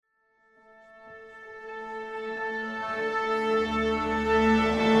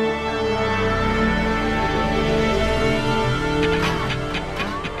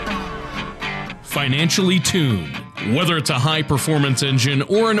financially tuned. Whether it's a high-performance engine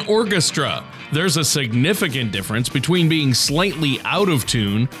or an orchestra, there's a significant difference between being slightly out of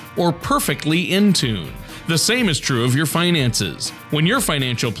tune or perfectly in tune. The same is true of your finances. When your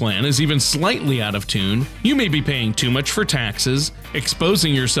financial plan is even slightly out of tune, you may be paying too much for taxes,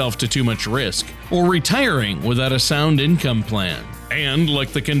 exposing yourself to too much risk, or retiring without a sound income plan. And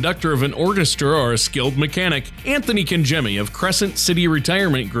like the conductor of an orchestra or a skilled mechanic, Anthony Congemi of Crescent City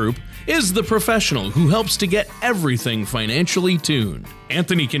Retirement Group is the professional who helps to get everything financially tuned.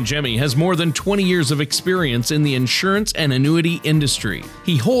 Anthony Congemi has more than 20 years of experience in the insurance and annuity industry.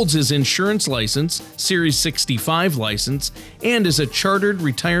 He holds his insurance license, Series 65 license, and is a chartered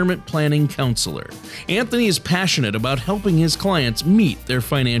retirement planning counselor. Anthony is passionate about helping his clients meet their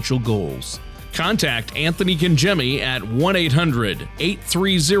financial goals. Contact Anthony Congemi at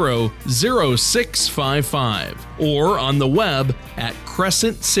 1-800-830-0655 or on the web at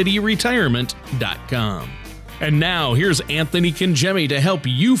crescentcityretirement.com. And now here's Anthony Congemi to help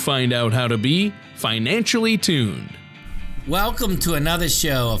you find out how to be financially tuned. Welcome to another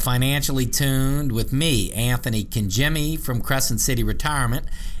show of Financially Tuned with me, Anthony Congemi from Crescent City Retirement,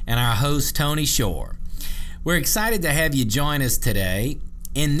 and our host, Tony Shore. We're excited to have you join us today.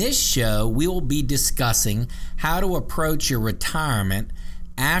 In this show, we will be discussing how to approach your retirement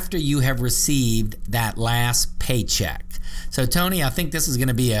after you have received that last paycheck. So, Tony, I think this is going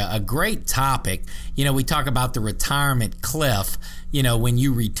to be a great topic. You know, we talk about the retirement cliff, you know, when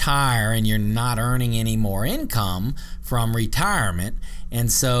you retire and you're not earning any more income from retirement.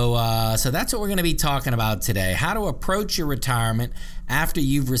 And so that's what we're going to be talking about today, how to approach your retirement after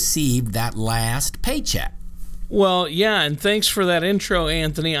you've received that last paycheck. Well, yeah, and thanks for that intro,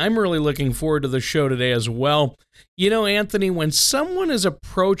 Anthony. I'm really looking forward to the show today as well. You know, Anthony, when someone is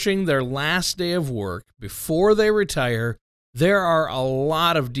approaching their last day of work before they retire, there are a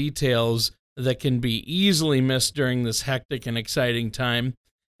lot of details that can be easily missed during this hectic and exciting time.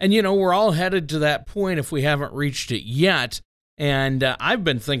 And, you know, we're all headed to that point if we haven't reached it yet. And I've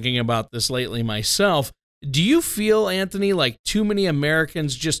been thinking about this lately myself. Do you feel, Anthony, like too many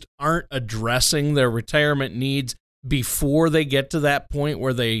Americans just aren't addressing their retirement needs before they get to that point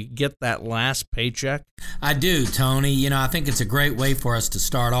where they get that last paycheck? I do, Tony. You know, I think it's a great way for us to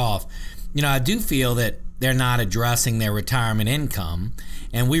start off. You know, I do feel that they're not addressing their retirement income,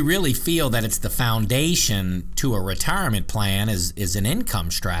 and we really feel that it's the foundation to a retirement plan is an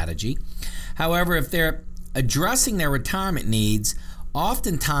income strategy. However, if they're addressing their retirement needs,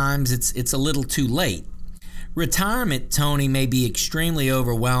 oftentimes it's a little too late. Retirement, Tony, may be extremely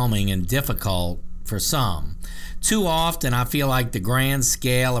overwhelming and difficult for some. Too often, I feel like the grand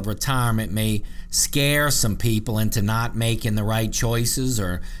scale of retirement may scare some people into not making the right choices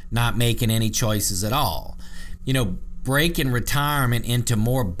or not making any choices at all. You know, breaking retirement into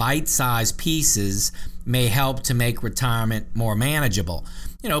more bite-sized pieces may help to make retirement more manageable.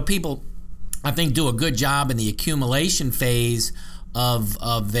 You know, people, I think, do a good job in the accumulation phase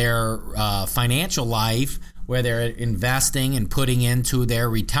of their financial life, where they're investing and putting into their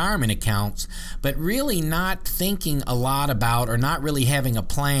retirement accounts, but really not thinking a lot about or not really having a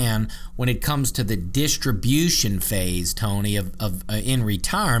plan when it comes to the distribution phase, Tony, of in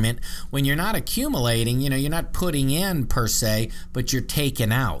retirement, when you're not accumulating, you know, you're not putting in per se, but you're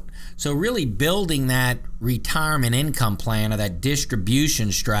taking out. So really building that retirement income plan or that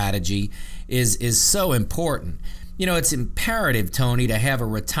distribution strategy is so important. You know, it's imperative, Tony, to have a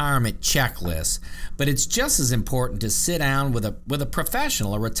retirement checklist, but it's just as important to sit down with a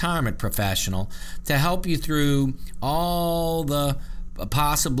professional, a retirement professional, to help you through all the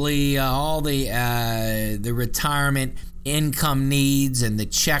retirement income needs and the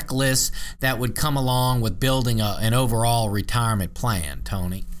checklists that would come along with building an overall retirement plan,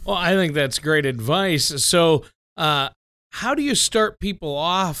 Tony. Well, I think that's great advice. So, how do you start people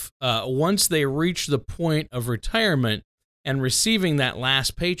off once they reach the point of retirement and receiving that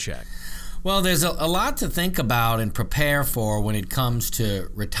last paycheck? Well, there's a lot to think about and prepare for when it comes to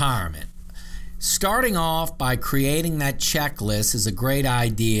retirement. Starting off by creating that checklist is a great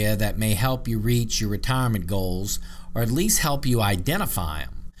idea that may help you reach your retirement goals, or at least help you identify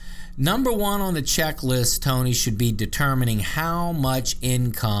them. Number one on the checklist, Tony, should be determining how much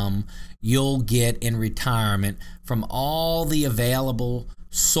income you'll get in retirement from all the available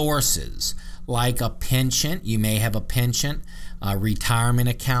sources, like a pension. You may have a pension, retirement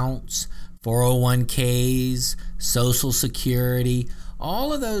accounts, 401ks, Social Security,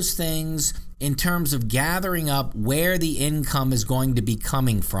 all of those things in terms of gathering up where the income is going to be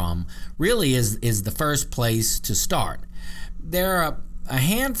coming from really is the first place to start. There are a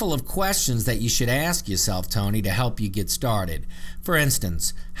handful of questions that you should ask yourself, Tony, to help you get started. For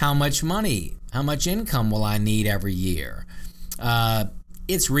instance, how much income will I need every year?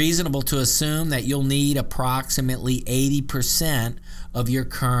 It's reasonable to assume that you'll need approximately 80% of your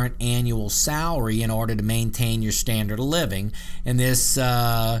current annual salary in order to maintain your standard of living. And this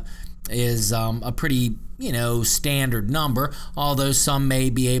is a pretty, standard number, although some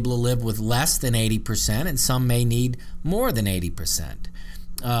may be able to live with less than 80% and some may need more than 80%.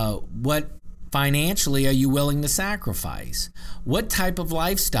 What financially are you willing to sacrifice? What type of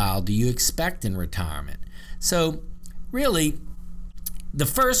lifestyle do you expect in retirement? So really, the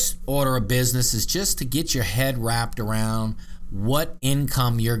first order of business is just to get your head wrapped around what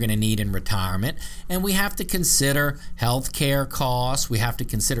income you're going to need in retirement. And we have to consider health care costs. We have to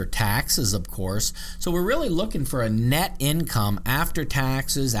consider taxes, of course. So we're really looking for a net income after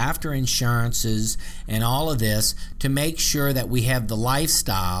taxes, after insurances, and all of this to make sure that we have the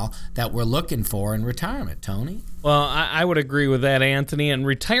lifestyle that we're looking for in retirement. Tony? Well, I would agree with that, Anthony. And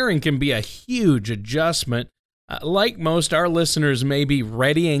retiring can be a huge adjustment. Like most, our listeners may be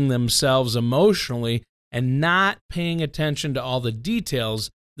readying themselves emotionally and not paying attention to all the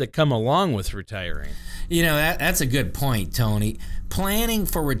details that come along with retiring. That's a good point, Tony. Planning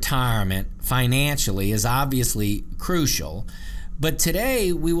for retirement financially is obviously crucial, but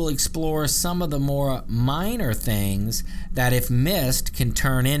today we will explore some of the more minor things that, if missed, can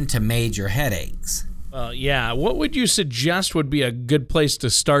turn into major headaches. Well, yeah. What would you suggest would be a good place to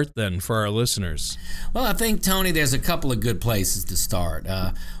start then for our listeners? Well, I think, Tony, there's a couple of good places to start.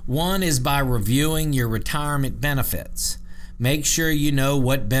 One is by reviewing your retirement benefits. Make sure you know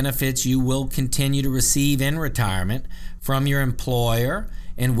what benefits you will continue to receive in retirement from your employer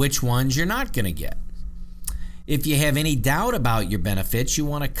and which ones you're not going to get. If you have any doubt about your benefits, you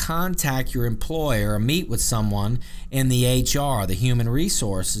want to contact your employer or meet with someone in the HR, the Human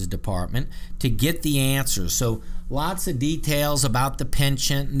Resources Department, to get the answers. So lots of details about the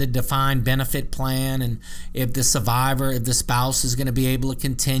pension and the defined benefit plan, and if the spouse is going to be able to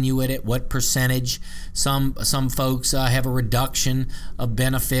continue it at what percentage. Some folks have a reduction of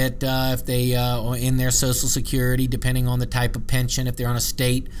benefit if they in their Social Security, depending on the type of pension, if they're on a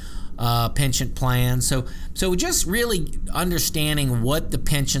state pension plan. So just really understanding what the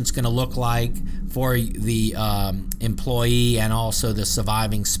pension's going to look like for the employee and also the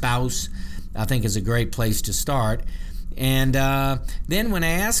surviving spouse, I think, is a great place to start. And then when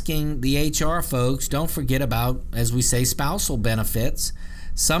asking the HR folks, don't forget about, as we say, spousal benefits.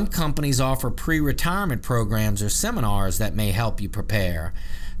 Some companies offer pre-retirement programs or seminars that may help you prepare.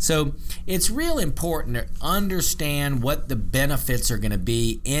 So it's real important to understand what the benefits are going to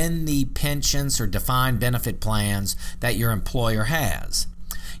be in the pensions or defined benefit plans that your employer has.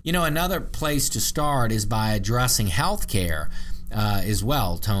 Another place to start is by addressing health care as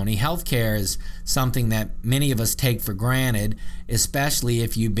well, Tony. Health care is something that many of us take for granted, especially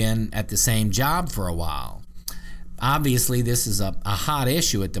if you've been at the same job for a while. Obviously, this is a hot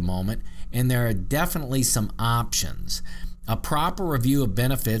issue at the moment, and there are definitely some options. A proper review of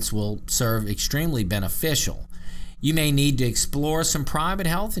benefits will serve extremely beneficial. You may need to explore some private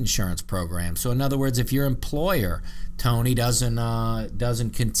health insurance programs. So in other words, if your employer, Tony, doesn't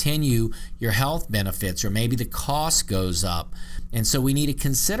continue your health benefits, or maybe the cost goes up, and so we need to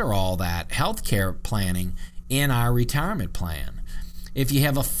consider all that healthcare planning in our retirement plan. If you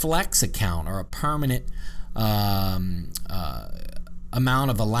have a flex account or a permanent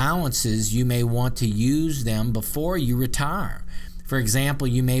amount of allowances, you may want to use them before you retire. For example,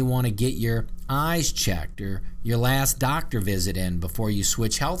 you may want to get your eyes checked or your last doctor visit in before you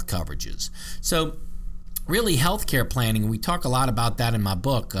switch health coverages. So really, healthcare planning, we talk a lot about that in my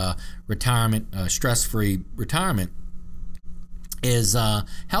book, Retirement, Stress-Free Retirement, is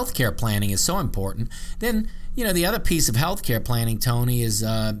healthcare planning is so important. Then, the other piece of healthcare planning, Tony, is,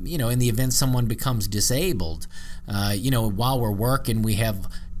 in the event someone becomes disabled, while we're working, we'll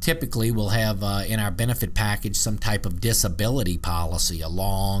have in our benefit package some type of disability policy, a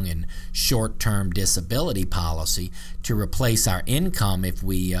long and short-term disability policy to replace our income if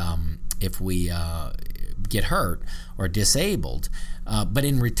we get hurt or disabled. But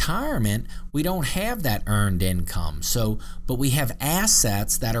in retirement, we don't have that earned income. But we have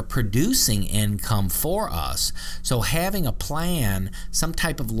assets that are producing income for us. So having a plan, some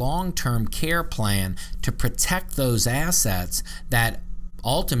type of long-term care plan to protect those assets that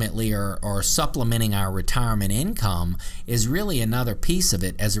ultimately are supplementing our retirement income is really another piece of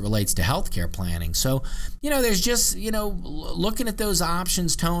it as it relates to healthcare planning. So, there's just, looking at those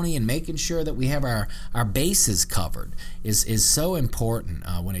options, Tony, and making sure that we have our bases covered is so important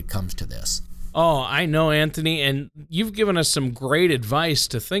when it comes to this. Oh, I know, Anthony, and you've given us some great advice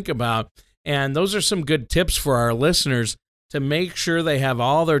to think about, and those are some good tips for our listeners to make sure they have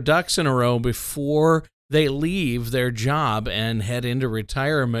all their ducks in a row before they leave their job and head into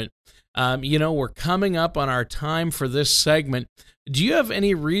retirement. We're coming up on our time for this segment. Do you have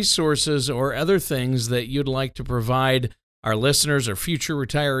any resources or other things that you'd like to provide our listeners or future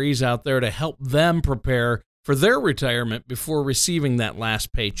retirees out there to help them prepare for their retirement before receiving that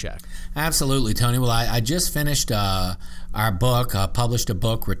last paycheck? Absolutely, Tony. Well, I just finished our book, published a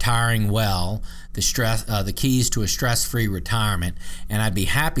book, Retiring Well, the Keys to a Stress-Free Retirement, and I'd be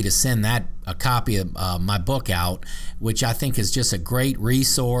happy to send a copy of my book out, which I think is just a great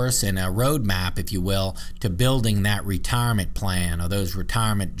resource and a roadmap, if you will, to building that retirement plan or those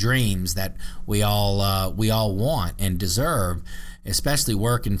retirement dreams that we all want and deserve, especially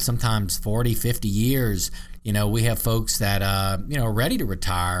working sometimes 40, 50 years. We have folks that are ready to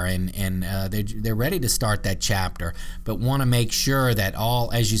retire and they're ready to start that chapter, but want to make sure that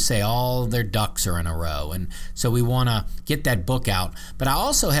all their ducks are in a row. And so we want to get that book out. But I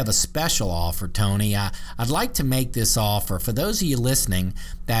also have a special offer, Tony. I'd like to make this offer for those of you listening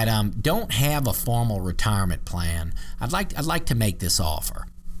that don't have a formal retirement plan. I'd like to make this offer.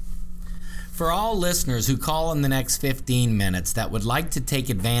 For all listeners who call in the next 15 minutes that would like to take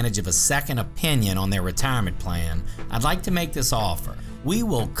advantage of a second opinion on their retirement plan, I'd like to make this offer. We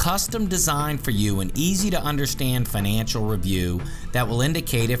will custom design for you an easy-to-understand financial review that will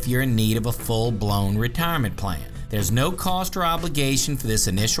indicate if you're in need of a full-blown retirement plan. There's no cost or obligation for this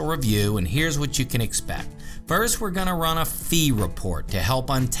initial review, and here's what you can expect. First, we're going to run a fee report to help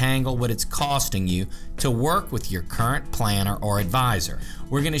untangle what it's costing you to work with your current planner or advisor.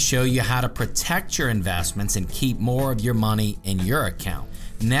 We're going to show you how to protect your investments and keep more of your money in your account.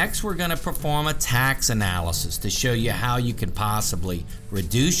 Next, we're going to perform a tax analysis to show you how you can possibly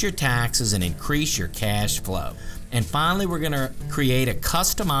reduce your taxes and increase your cash flow. And finally, we're going to create a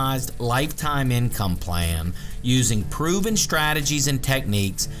customized lifetime income plan using proven strategies and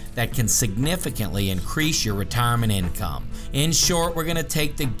techniques that can significantly increase your retirement income. In short, we're going to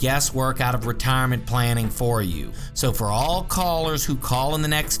take the guesswork out of retirement planning for you. So for all callers who call in the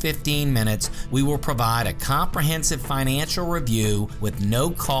next 15 minutes, we will provide a comprehensive financial review with no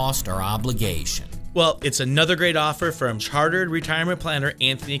cost or obligation. Well, it's another great offer from Chartered Retirement Planner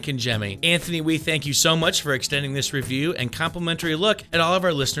Anthony Congemi. Anthony, we thank you so much for extending this review and complimentary look at all of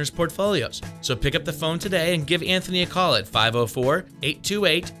our listeners' portfolios. So pick up the phone today and give Anthony a call at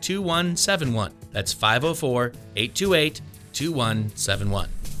 504-828-2171. That's 504-828-2171.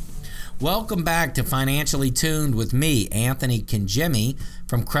 Welcome back to Financially Tuned with me, Anthony Congemi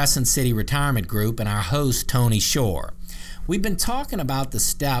from Crescent City Retirement Group, and our host, Tony Shore. We've been talking about the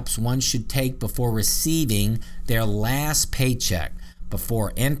steps one should take before receiving their last paycheck,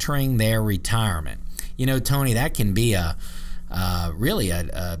 before entering their retirement. Tony, that can be really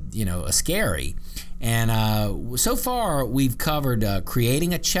scary. And so far, we've covered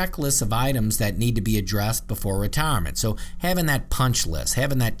creating a checklist of items that need to be addressed before retirement. So having that punch list,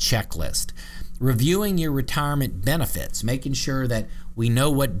 having that checklist. Reviewing your retirement benefits, making sure that we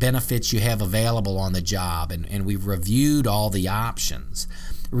know what benefits you have available on the job, and we've reviewed all the options.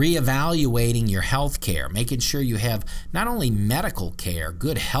 Reevaluating your health care, making sure you have not only medical care,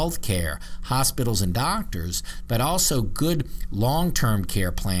 good health care, hospitals and doctors, but also good long-term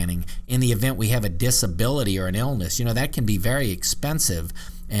care planning in the event we have a disability or an illness. That can be very expensive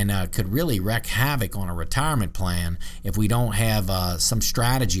and could really wreak havoc on a retirement plan if we don't have some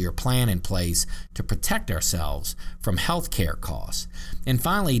strategy or plan in place to protect ourselves from health care costs. And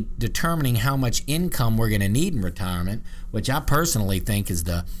finally, determining how much income we're going to need in retirement, which I personally think is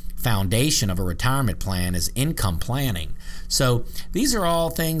the foundation of a retirement plan, is income planning. So these are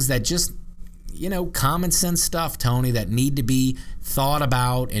all things that just, common sense stuff, Tony, that need to be thought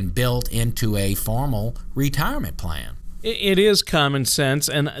about and built into a formal retirement plan. It is common sense,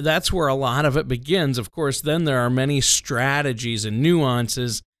 and that's where a lot of it begins. Of course, then there are many strategies and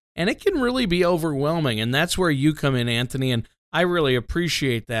nuances, and it can really be overwhelming, and that's where you come in, Anthony, and I really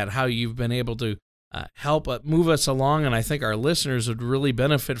appreciate that, how you've been able to help move us along, and I think our listeners would really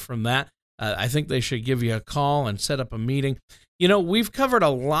benefit from that. I think they should give you a call and set up a meeting. We've covered a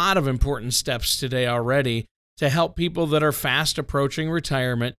lot of important steps today already to help people that are fast approaching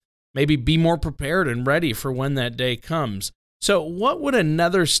retirement maybe be more prepared and ready for when that day comes. So what would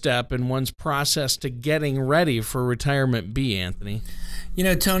another step in one's process to getting ready for retirement be, Anthony?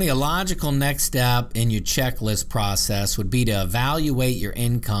 Tony, a logical next step in your checklist process would be to evaluate your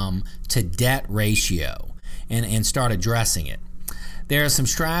income to debt ratio and start addressing it. there are some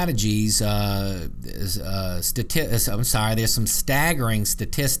strategies. There's some staggering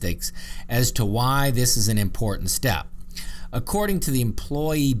statistics as to why this is an important step. According to the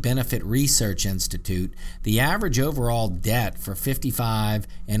Employee Benefit Research Institute, the average overall debt for 55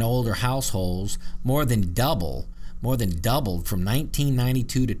 and older households more than doubled from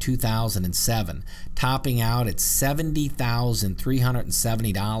 1992 to 2007, topping out at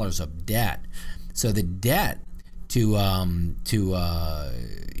 $70,370 of debt. So the debt to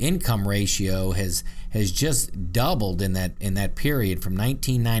income ratio has just doubled in that period from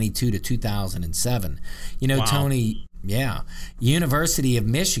 1992 to 2007. Wow. Tony. Yeah. University of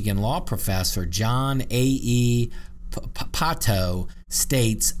Michigan law professor John A.E. Pato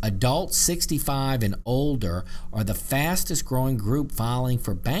states adults 65 and older are the fastest growing group filing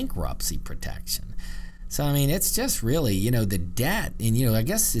for bankruptcy protection. So, it's just really, the debt. And, I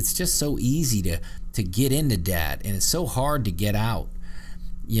guess it's just so easy to get into debt, and it's so hard to get out.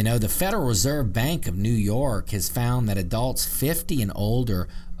 The Federal Reserve Bank of New York has found that adults 50 and older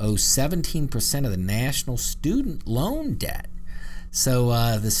owe 17% of the national student loan debt. So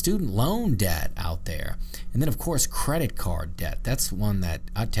the student loan debt out there. And then, of course, credit card debt. That's one that,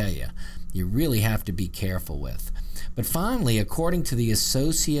 I tell you, you really have to be careful with. But finally, according to the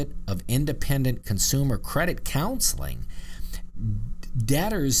Associate of Independent Consumer Credit Counseling,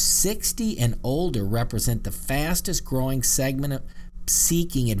 debtors 60 and older represent the fastest growing segment of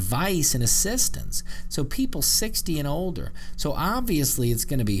seeking advice and assistance. So people 60 and older. So obviously it's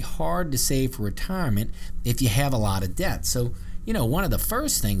going to be hard to save for retirement if you have a lot of debt. So, one of the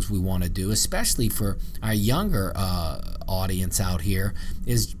first things we want to do, especially for our younger audience out here,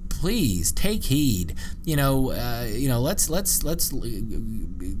 is please take heed. Let's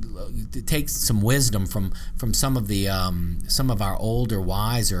take some wisdom from some of our older,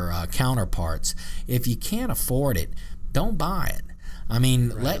 wiser counterparts. If you can't afford it, don't buy it.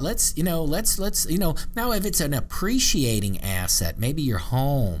 Right. Let's now if it's an appreciating asset, maybe your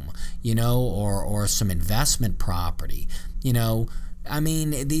home, or some investment property,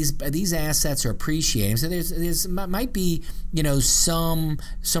 these assets are appreciating. So there's might be, some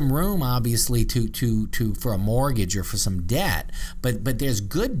room obviously to for a mortgage or for some debt, but there's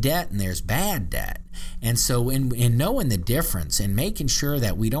good debt and there's bad debt. And so in knowing the difference and making sure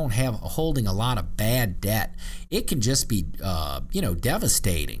that we don't have holding a lot of bad debt, it can just be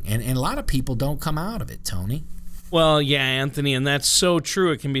devastating. And a lot of people don't come out of it, Tony. Well, yeah, Anthony, and that's so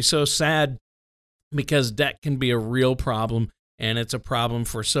true. It can be so sad because debt can be a real problem, and it's a problem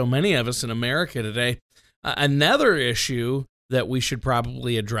for so many of us in America today. Another issue that we should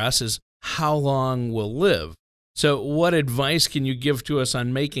probably address is how long we'll live. So what advice can you give to us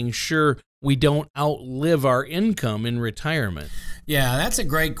on making sure we don't outlive our income in retirement? Yeah, that's a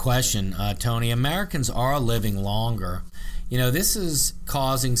great question, Tony. Americans are living longer. This is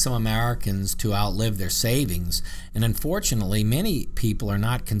causing some Americans to outlive their savings, and unfortunately, many people are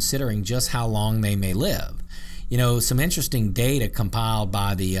not considering just how long they may live. Some interesting data compiled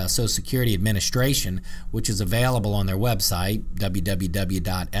by the Social Security Administration, which is available on their website, www.ssa.gov,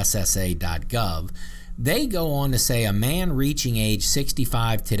 they go on to say a man reaching age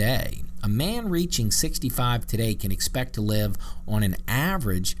 65 today can expect to live on an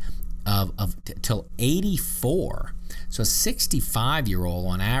average of till 84. So a 65-year-old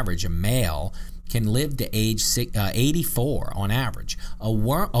on average, a male, can live to age 84 on average. A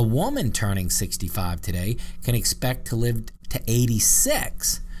woman turning 65 today can expect to live to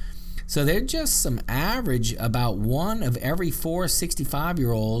 86. So they're just some average, about one of every 4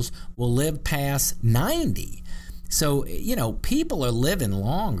 65-year-olds will live past 90. So, people are living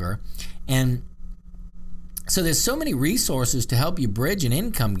longer, and so there's so many resources to help you bridge an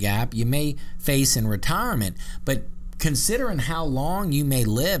income gap you may face in retirement, but considering how long you may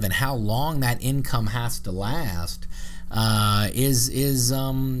live and how long that income has to last is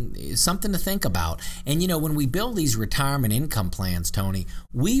something to think about. And when we build these retirement income plans, Tony,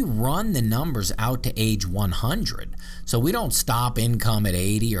 we run the numbers out to age 100. So we don't stop income at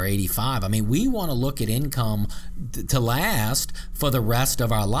 80 or 85. We want to look at income to last for the rest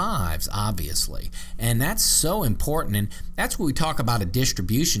of our lives, obviously. And that's so important. And that's when we talk about a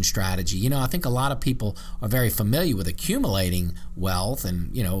distribution strategy. I think a lot of people are very familiar with accumulating wealth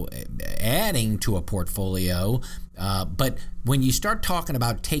and, adding to a portfolio. But when you start talking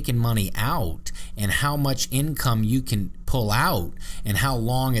about taking money out and how much income you can pull out and how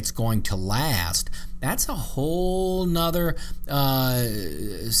long it's going to last, that's a whole nother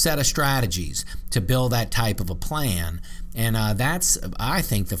set of strategies to build that type of a plan. And that's, I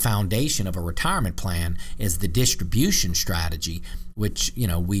think, the foundation of a retirement plan is the distribution strategy, which, you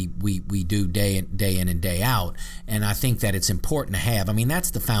know, we do day in and day out. And I think that it's important to have. I mean,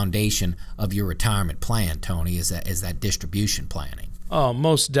 that's the foundation of your retirement plan, Tony, is that distribution planning. Oh,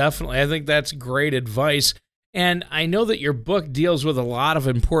 most definitely. I think that's great advice. And I know that your book deals with a lot of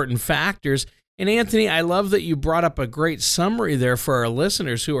important factors. And Anthony, I love that you brought up a great summary there for our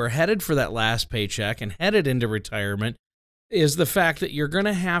listeners who are headed for that last paycheck and headed into retirement, is the fact that you're going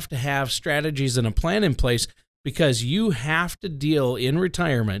to have strategies and a plan in place because you have to deal in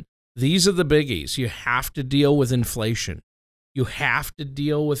retirement. These are the biggies. You have to deal with inflation. You have to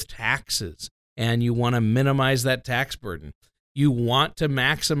deal with taxes, and you want to minimize that tax burden. You want to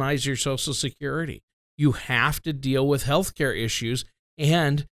maximize your Social Security. You have to deal with healthcare issues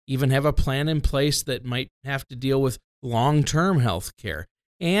and even have a plan in place that might have to deal with long-term healthcare.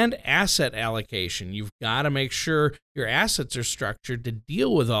 And asset allocation. You've got to make sure your assets are structured to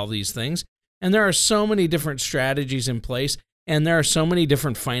deal with all these things. And there are so many different strategies in place, and there are so many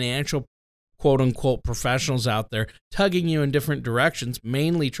different financial, quote-unquote, professionals out there tugging you in different directions,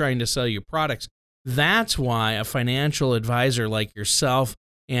 mainly trying to sell you products. That's why a financial advisor like yourself,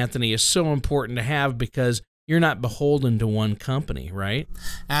 Anthony, is so important to have, because you're not beholden to one company, right?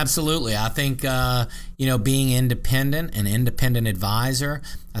 Absolutely. I think, being independent, an independent advisor,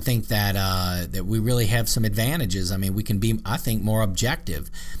 I think that we really have some advantages. I mean, we can be, I think, more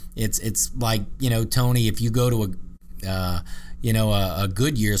objective. It's like, Tony, if you go to a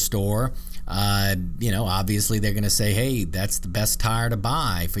Goodyear store, obviously they're going to say, hey, that's the best tire to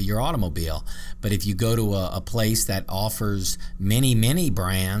buy for your automobile. But if you go to a place that offers many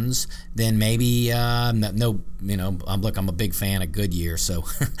brands, then maybe I'm a big fan of Goodyear, so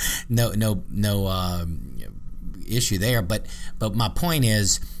no issue there. But my point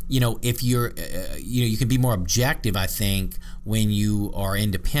is, if you're, you can be more objective, I think, when you are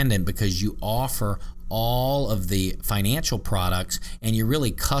independent, because you offer all of the financial products and you're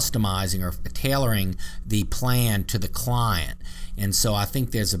really customizing or tailoring the plan to the client. And so I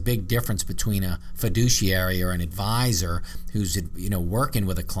think there's a big difference between a fiduciary or an advisor who's, working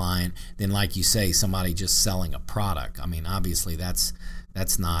with a client than, like you say, somebody just selling a product. I mean, obviously that's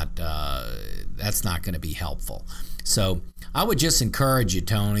not going to be helpful. So I would just encourage you,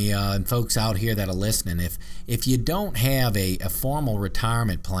 Tony, and folks out here that are listening, if you don't have a formal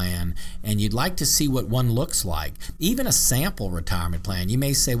retirement plan and you'd like to see what one looks like, even a sample retirement plan, you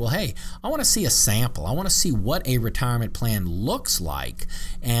may say, well, hey, I want to see a sample. I want to see what a retirement plan looks like.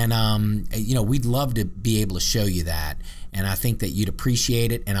 And, we'd love to be able to show you that. And I think that you'd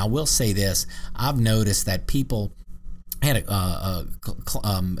appreciate it. And I will say this, I've noticed that people had a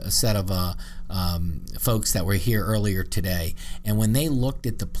set of folks that were here earlier today, and when they looked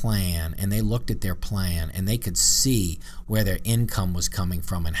at the plan and they looked at their plan and they could see where their income was coming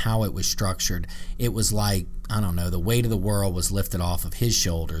from and how it was structured, it was like, I don't know, the weight of the world was lifted off of his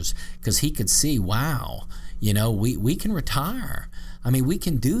shoulders, because he could see, wow, we can retire. I mean, we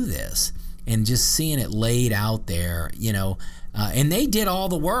can do this. And just seeing it laid out there, and they did all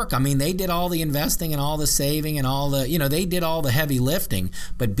the work. I mean, they did all the investing and all the saving and all the, they did all the heavy lifting.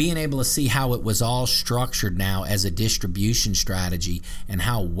 But being able to see how it was all structured now as a distribution strategy, and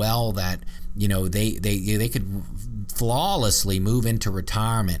how well that, they could flawlessly move into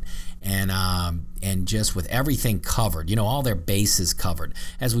retirement, and just with everything covered, all their bases covered.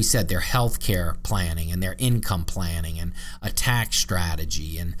 As we said, their health care planning and their income planning and a tax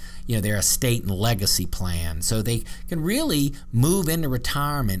strategy and, their estate and legacy plan. So they can really move into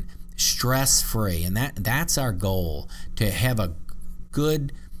retirement stress-free. And that's our goal, to have a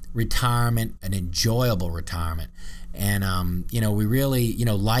good retirement, an enjoyable retirement. And, we really,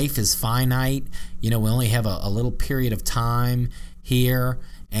 life is finite. We only have a little period of time here.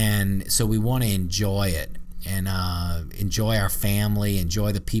 And so we want to enjoy it and enjoy our family,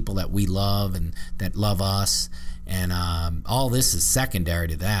 enjoy the people that we love and that love us. And all this is secondary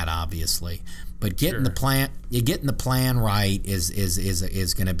to that, obviously. But getting the plan right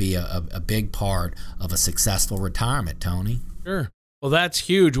is going to be a big part of a successful retirement, Tony. Sure. Well, that's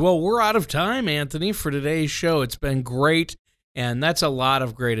huge. Well, we're out of time, Anthony, for today's show. It's been great, and that's a lot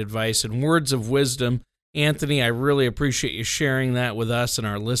of great advice and words of wisdom. Anthony, I really appreciate you sharing that with us and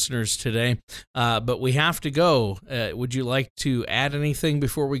our listeners today. But we have to go. Would you like to add anything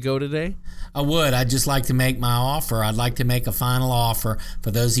before we go today? I would. I'd just like to make my offer. I'd like to make a final offer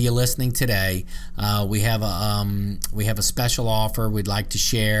for those of you listening today. We have a special offer we'd like to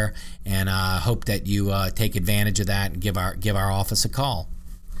share, and I hope that you take advantage of that and give our office a call.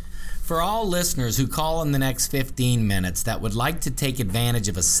 For all listeners who call in the next 15 minutes that would like to take advantage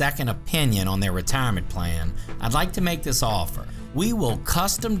of a second opinion on their retirement plan, I'd like to make this offer. We will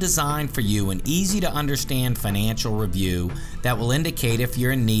custom design for you an easy-to-understand financial review that will indicate if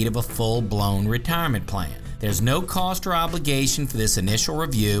you're in need of a full-blown retirement plan. There's no cost or obligation for this initial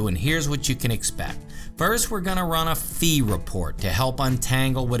review, and here's what you can expect. First, we're going to run a fee report to help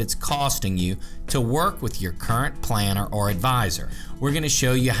untangle what it's costing you to work with your current planner or advisor. We're going to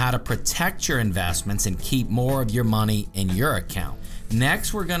show you how to protect your investments and keep more of your money in your account.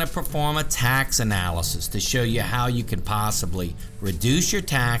 Next, we're going to perform a tax analysis to show you how you can possibly reduce your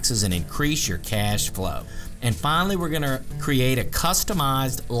taxes and increase your cash flow. And finally, we're going to create a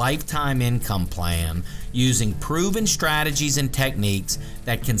customized lifetime income plan using proven strategies and techniques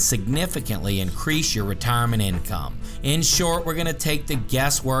that can significantly increase your retirement income. In short, we're going to take the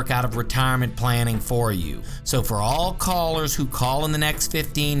guesswork out of retirement planning for you. So for all callers who call in the next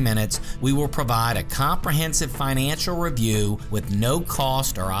 15 minutes, we will provide a comprehensive financial review with no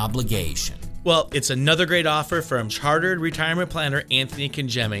cost or obligation. Well, it's another great offer from Chartered Retirement Planner Anthony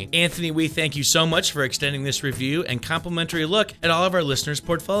Congemi. Anthony, we thank you so much for extending this review and complimentary look at all of our listeners'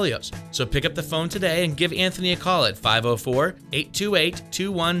 portfolios. So pick up the phone today and give Anthony a call at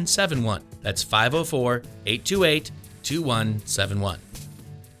 504-828-2171. That's 504-828-2171.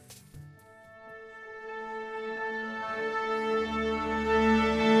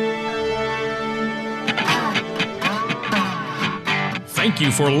 Thank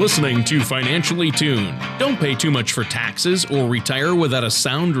you for listening to Financially Tuned. Don't pay too much for taxes or retire without a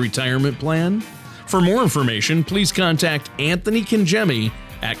sound retirement plan. For more information, please contact Anthony Congemi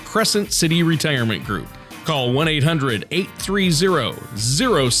at Crescent City Retirement Group. Call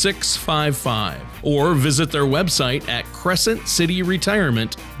 1-800-830-0655 or visit their website at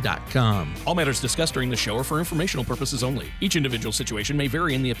crescentcityretirement.com. All matters discussed during the show are for informational purposes only. Each individual situation may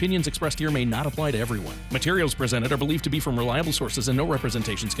vary and the opinions expressed here may not apply to everyone. Materials presented are believed to be from reliable sources and no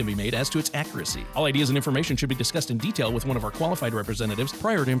representations can be made as to its accuracy. All ideas and information should be discussed in detail with one of our qualified representatives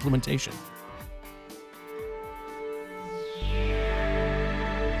prior to implementation.